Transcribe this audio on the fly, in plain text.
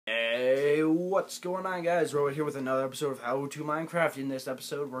What's going on, guys? Robert here with another episode of How to Minecraft. In this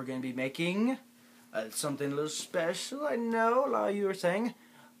episode, we're going to be making something a little special. I know a lot of you are saying,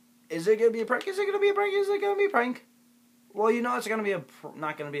 is it going to be a prank? Is it going to be a prank? Is it going to be a prank? Well, you know it's going to be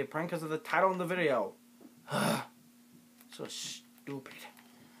not going to be a prank because of the title of the video. So stupid.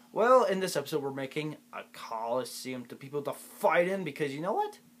 Well, in this episode, we're making a coliseum to people to fight in because you know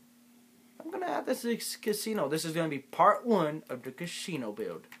what? I'm going to add this casino. This is going to be part 1 of the casino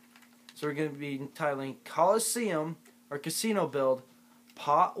build. So we're going to be titling Coliseum or Casino Build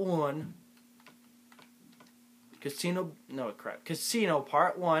Part 1. Casino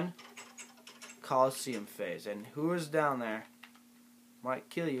Part 1 Coliseum Phase. And who is down there? Might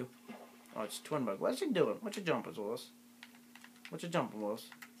kill you. Oh, it's Twinbug. What's he doing? What you jumping, Willis? What you jumping, Willis?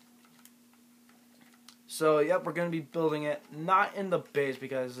 So, yep, we're going to be building it. Not in the base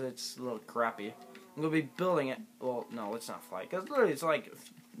because it's a little crappy. I'm going to be building it. Well, no, let's not fly. Because literally it's like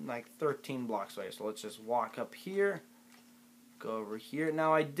 13 blocks away. So let's just walk up here. Go over here.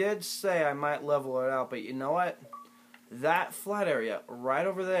 Now, I did say I might level it out. But you know what? That flat area right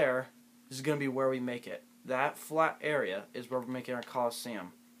over there is going to be where we make it. That flat area is where we're making our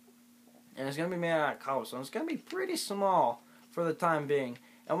Coliseum. And it's going to be made out of cobblestone. It's going to be pretty small for the time being.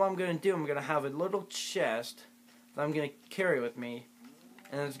 And what I'm going to do, I'm going to have a little chest that I'm going to carry with me.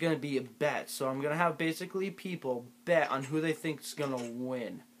 And it's going to be a bet. So I'm going to have basically people bet on who they think is going to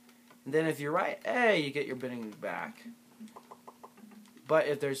win. And then if you're right, hey, you get your bidding back. But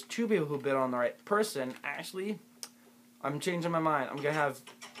if there's 2 people who bid on the right person, actually, I'm changing my mind.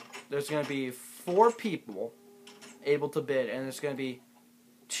 There's going to be 4 people able to bid. And there's going to be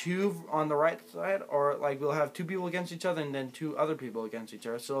 2 on the right side, or like we'll have 2 people against each other and then 2 other people against each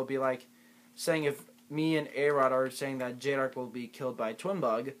other. So it'll be like saying if me and A-Rod are saying that J-Dark will be killed by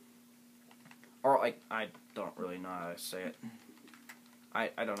Twinbug, or like I don't really know how to say it. I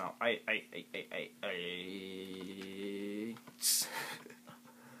don't know. I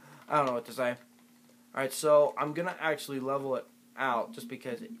don't know what to say. Alright, so I'm gonna actually level it out just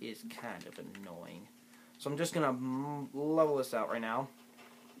because it is kind of annoying. So I'm just gonna level this out right now.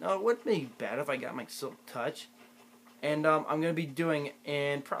 No, it wouldn't be bad if I got my Silk Touch. And I'm going to be doing,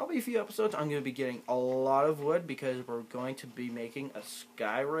 in probably a few episodes, I'm going to be getting a lot of wood because we're going to be making a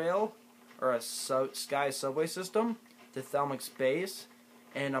sky rail, or a sky subway system to Thalmic's base.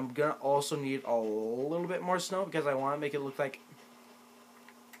 And I'm going to also need a little bit more snow because I want to make it look like...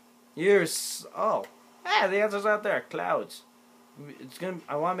 Oh, hey, the answer's out there, clouds.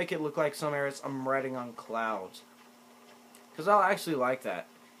 I want to make it look like some areas I'm riding on clouds. Because I'll actually like that.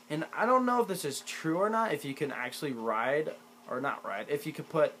 And I don't know if this is true or not, if you can actually ride, or not ride, if you could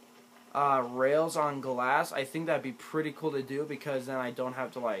put rails on glass. I think that'd be pretty cool to do because then I don't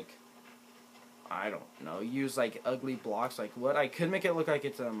have to, like, I don't know, use, like, ugly blocks like wood. I could make it look like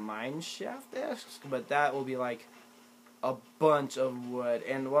it's a mine shaft disc, but that will be, like, a bunch of wood.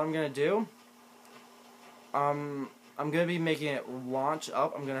 And what I'm going to do, I'm going to be making it launch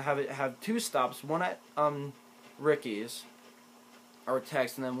up. I'm going to have it have 2 stops, one at Ricky's, or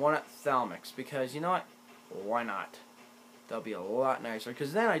text, and then one at Thalmic's, because you know what? Why not? That'll be a lot nicer,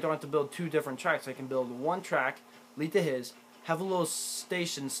 because then I don't have to build 2 different tracks. I can build 1 track, lead to his, have a little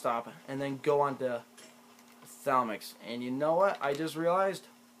station stop, and then go on to Thalmic's. And you know what? I just realized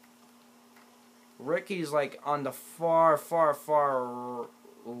Ricky's like on the far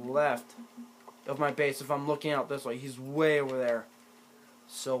left of my base. If I'm looking out this way, he's way over there.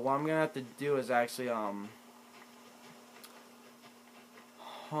 So what I'm gonna have to do is actually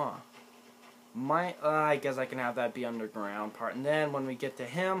I guess I can have that be underground part, and then when we get to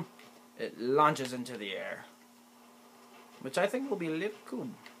him, it launches into the air, which I think will be a little cool.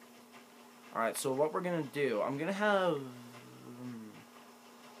 Alright, so what we're gonna do, I'm gonna have...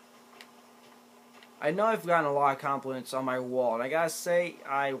 I know I've gotten a lot of compliments on my wall, and I gotta say,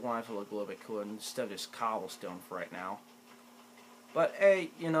 I want it to look a little bit cooler instead of just cobblestone for right now. But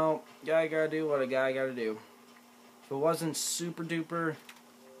hey, you know, guy gotta do what a guy gotta do. If it wasn't super duper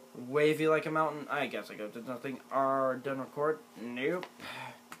wavy like a mountain, I guess I go to nothing. Done record? Nope.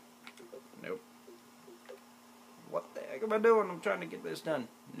 Nope. What the heck am I doing? I'm trying to get this done.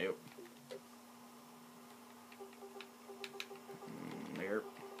 Nope. Nope.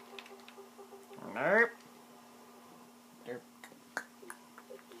 Nope. Nope.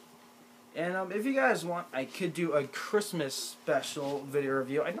 And if you guys want, I could do a Christmas special video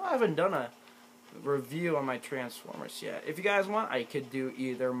review. I know I haven't done a review on my Transformers yet. If you guys want, I could do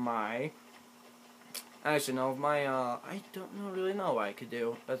either my... Actually, no, my, I don't really know what I could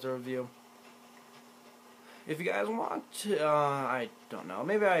do as a review. If you guys want to, I don't know.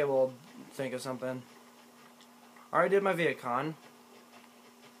 Maybe I will think of something. I already did my Viacon.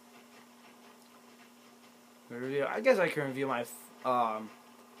 review. I guess I can review my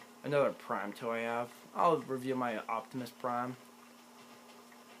another Prime toy I have. I'll review my Optimus Prime.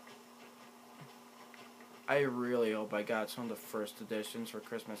 I really hope I got some of the first editions for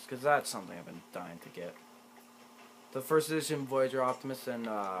Christmas, because that's something I've been dying to get. The first edition Voyager Optimus and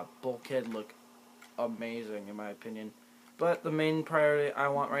Bulkhead look amazing in my opinion. But the main priority I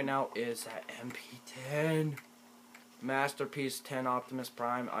want right now is that MP10. Masterpiece 10 Optimus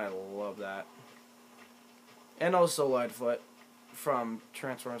Prime. I love that. And also Leadfoot from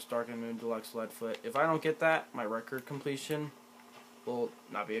Transformers Dark and Moon Deluxe Leadfoot. If I don't get that, my record completion will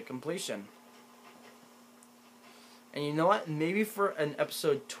not be a completion. And you know what? Maybe for an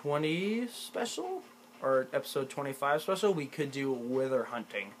episode 20 special, or episode 25 special, we could do Wither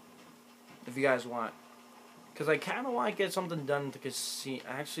hunting. If you guys want. Because I kind of want to get something done at the casino.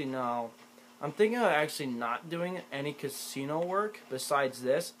 Actually, no. I'm thinking of actually not doing any casino work besides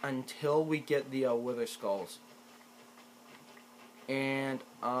this until we get the Wither Skulls. And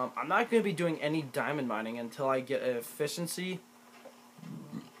I'm not going to be doing any diamond mining until I get an efficiency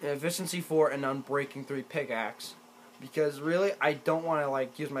 4 and Unbreaking 3 pickaxe. Because really, I don't want to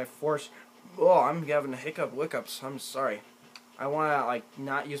like use my force. Oh, I'm having a hiccups. I'm sorry. I want to like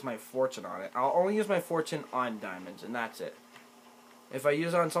not use my fortune on it. I'll only use my fortune on diamonds, and that's it. If I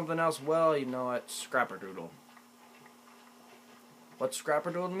use it on something else, well, you know what? Scrapperdoodle. What's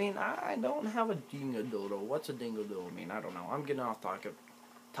Scrapperdoodle mean? I don't have a dingadoodle. What's a dingadoodle mean? I don't know. I'm getting off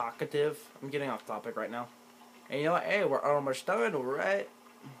talkative. I'm getting off topic right now. And you know what? Hey, we're almost done, right?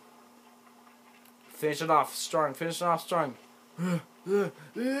 Finish it off strong.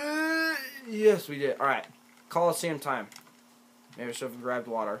 Yes, we did. Alright. Coliseum time. Maybe I should have grabbed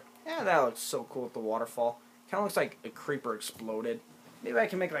water. Yeah, that looks so cool with the waterfall. Kind of looks like a creeper exploded. Maybe I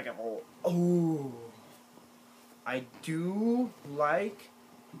can make like a whole... Oh. I do like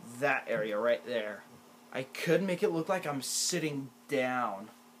that area right there. I could make it look like I'm sitting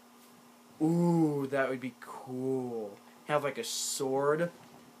down. Ooh, that would be cool. Have like a sword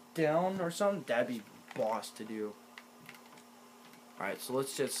down or something. That'd be boss to do. Alright, so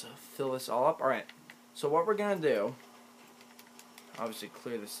let's just fill this all up. Alright, so what we're going to do, obviously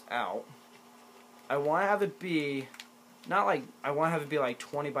clear this out. I want to have it be, not like, I want to have it be like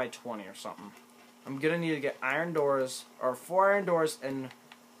 20 by 20 or something. I'm going to need to get iron doors, or 4 iron doors and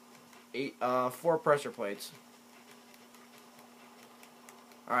 4 pressure plates.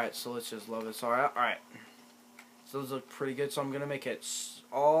 Alright, so let's just load this all out. Alright, so those look pretty good, so I'm going to make it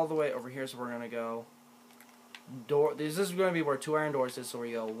all the way over here, so we're going to go this is going to be where 2 iron doors is, so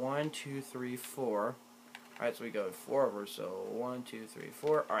we go 1, 2, 3, 4. Alright, so we go 4 over, so 1, 2, 3,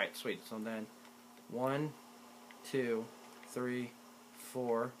 4. Alright, sweet. So then 1, 2, 3,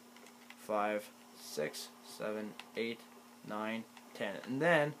 4, 5, 6, 7, 8, 9, 10. And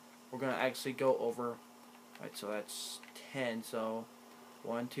then we're going to actually go over, alright, so that's 10. So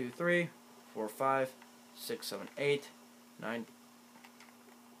 1, 2, 3, 4, 5, 6, 7, 8, 9,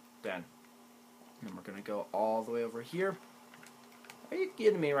 10. And we're going to go all the way over here. Are you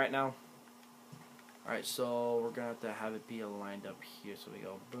kidding me right now? Alright, so we're going to have it be aligned up here. So we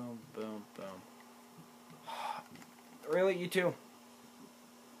go boom, boom, boom. Really, you two?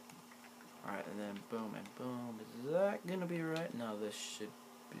 Alright, and then boom and boom. Is that going to be right? No, this should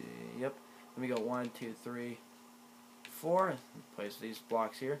be... Yep. Let me go 1, 2, 3, 4. Place these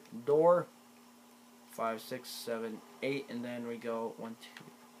blocks here. Door. 5, 6, 7, 8. And then we go 1, 2,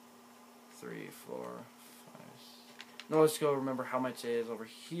 3, 4, 5. No, let's go remember how much it is over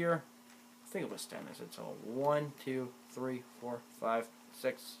here. I think it was 10, is it? So 1, 2, 3, 4, 5,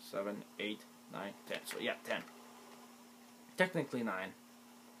 6, 7, 8, 9, 10. So yeah, 10. Technically 9.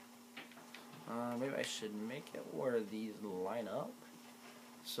 Maybe I should make it where these line up.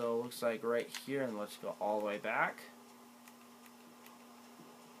 So it looks like right here, and let's go all the way back.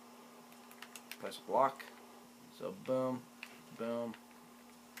 Place a block. So boom, boom,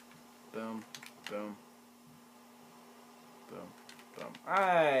 boom, boom, boom, boom.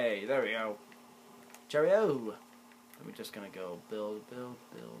 Hey, there we go. Cheerio. Then we're just gonna go build, build,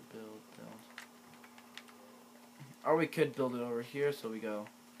 build, build, build. Or we could build it over here, so we go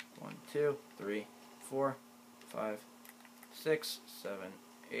 1, 2, 3, 4, 5, 6, 7,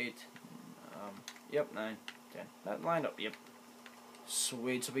 8, yep, 9, 10. That lined up, yep.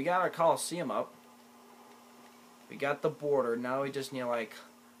 Sweet, so we got our Coliseum up. We got the border, now we just need to like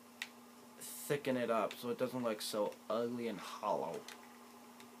thicken it up so it doesn't look so ugly and hollow.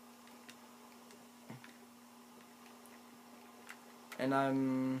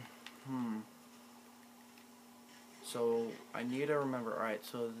 And so I need to remember, alright,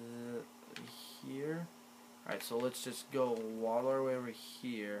 so here, alright, so let's just go all our way over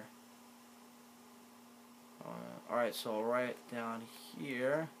here. Alright, so right down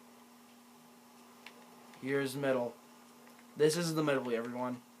here. Here's middle. This is the middle,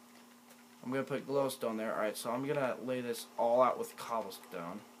 everyone. I'm going to put glowstone there. Alright, so I'm going to lay this all out with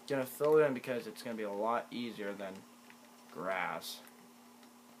cobblestone. Going to fill it in because it's going to be a lot easier than grass.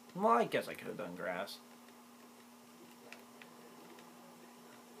 Well, I guess I could have done grass.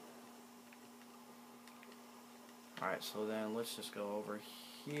 Alright, so then let's just go over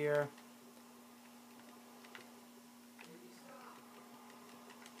here.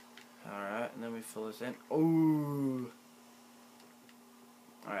 Alright, and then we fill this in. Ooh.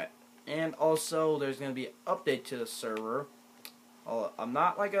 Alright. And also, there's going to be an update to the server. I'm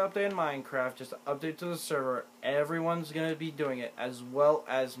not like an update in Minecraft, just an update to the server. Everyone's going to be doing it, as well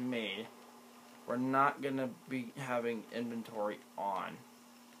as me. We're not going to be having inventory on.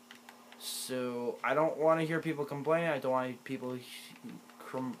 So, I don't want to hear people complaining. I don't want people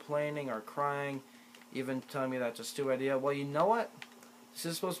complaining or crying, even telling me that's a stupid idea. Well, you know what? This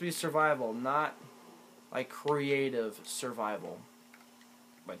is supposed to be survival, not like creative survival.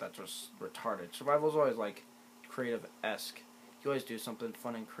 Wait, that's just retarded. Survival is always like creative-esque. You always do something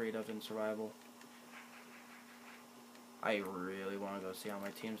fun and creative in survival. I really want to go see how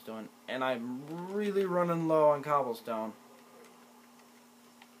my team's doing. And I'm really running low on cobblestone.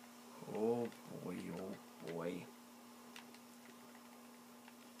 Oh boy, oh boy.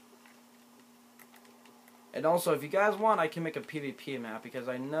 And also, if you guys want, I can make a PvP map, because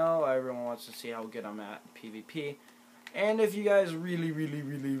I know everyone wants to see how good I'm at PvP. And if you guys really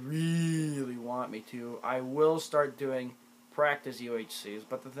want me to, I will start doing practice UHCs.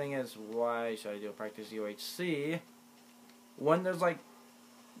 But the thing is, why should I do a practice UHC when there's like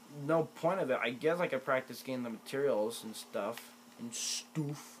no point of it? I guess I could practice getting the materials and stuff.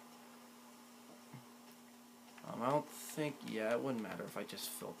 I don't think, yeah, it wouldn't matter if I just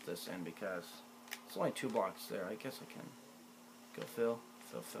filled this in, because it's only 2 blocks there. I guess I can go fill.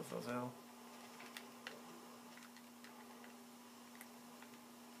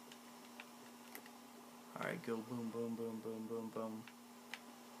 Alright, go boom, boom, boom, boom, boom, boom.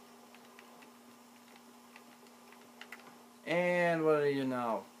 And what do you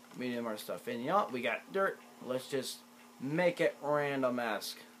know? We need more stuff. And you know what? We got dirt. Let's just make it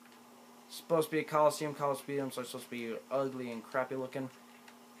random-esque. It's supposed to be a Coliseum, so it's supposed to be ugly and crappy looking.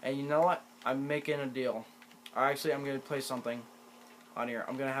 And you know what? I'm making a deal. Actually, I'm going to play something on here.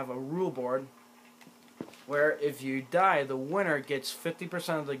 I'm going to have a rule board where if you die, the winner gets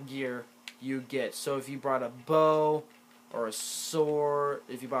 50% of the gear you get. So if you brought a bow or a sword,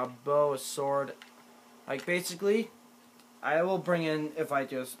 if you brought a bow, a sword, like basically, I will bring in, if I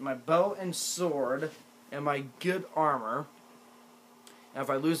just, my bow and sword and my good armor. And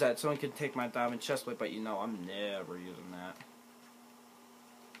if I lose that, someone could take my diamond chestplate, but you know, I'm never using that.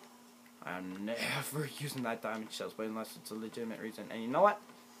 I'm never using that diamond chestplate unless it's a legitimate reason. And you know what?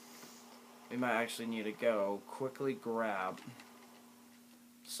 We might actually need to go quickly grab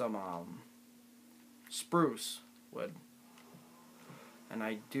some spruce wood. And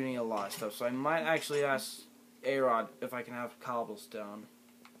I do need a lot of stuff, so I might actually ask A-Rod if I can have cobblestone.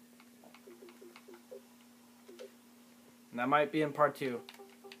 And that might be in part 2.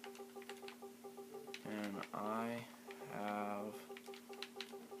 And I have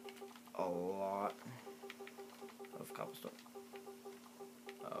a lot of cobblestone.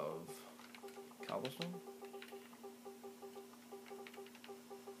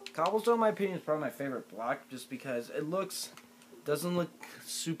 Cobblestone, in my opinion, is probably my favorite block, just because it doesn't look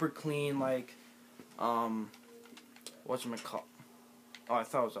super clean like, whatchamacallit. Oh, I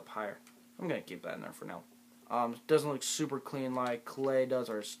thought it was up higher. I'm gonna keep that in there for now. It doesn't look super clean like clay does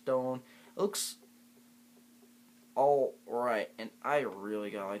or stone. It looks alright, and I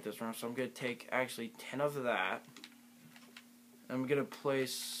really gotta like this room, so I'm gonna take actually 10 of that. I'm gonna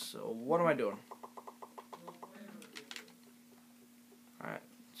place, what am I doing? Alright,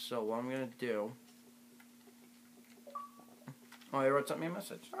 so what I'm gonna do, oh, he wrote me a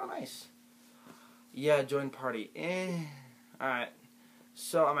message. Oh, nice. Yeah, join party. Alright,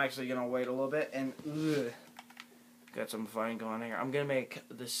 so I'm actually gonna wait a little bit, and got some fun going on here. I'm gonna make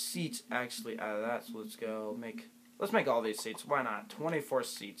the seats actually out of that, so let's make all these seats. Why not? 24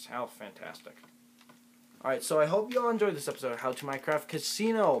 seats. How fantastic. Alright, so I hope you all enjoyed this episode of How to Minecraft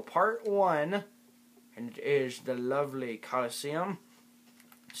Casino Part 1. And it is the lovely Coliseum.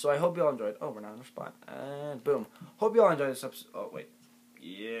 So I hope you all enjoyed. Oh, we're not in a spot. And boom. Hope you all enjoyed this episode. Oh, wait.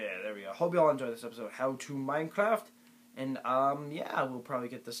 Yeah, there we go. Hope you all enjoyed this episode of How to Minecraft. And, yeah, we'll probably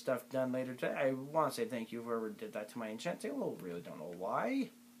get this stuff done later today. I want to say thank you whoever did that to my enchant table. Really don't know why.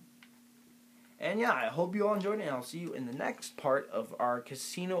 And, yeah, I hope you all enjoyed it, and I'll see you in the next part of our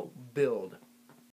casino build.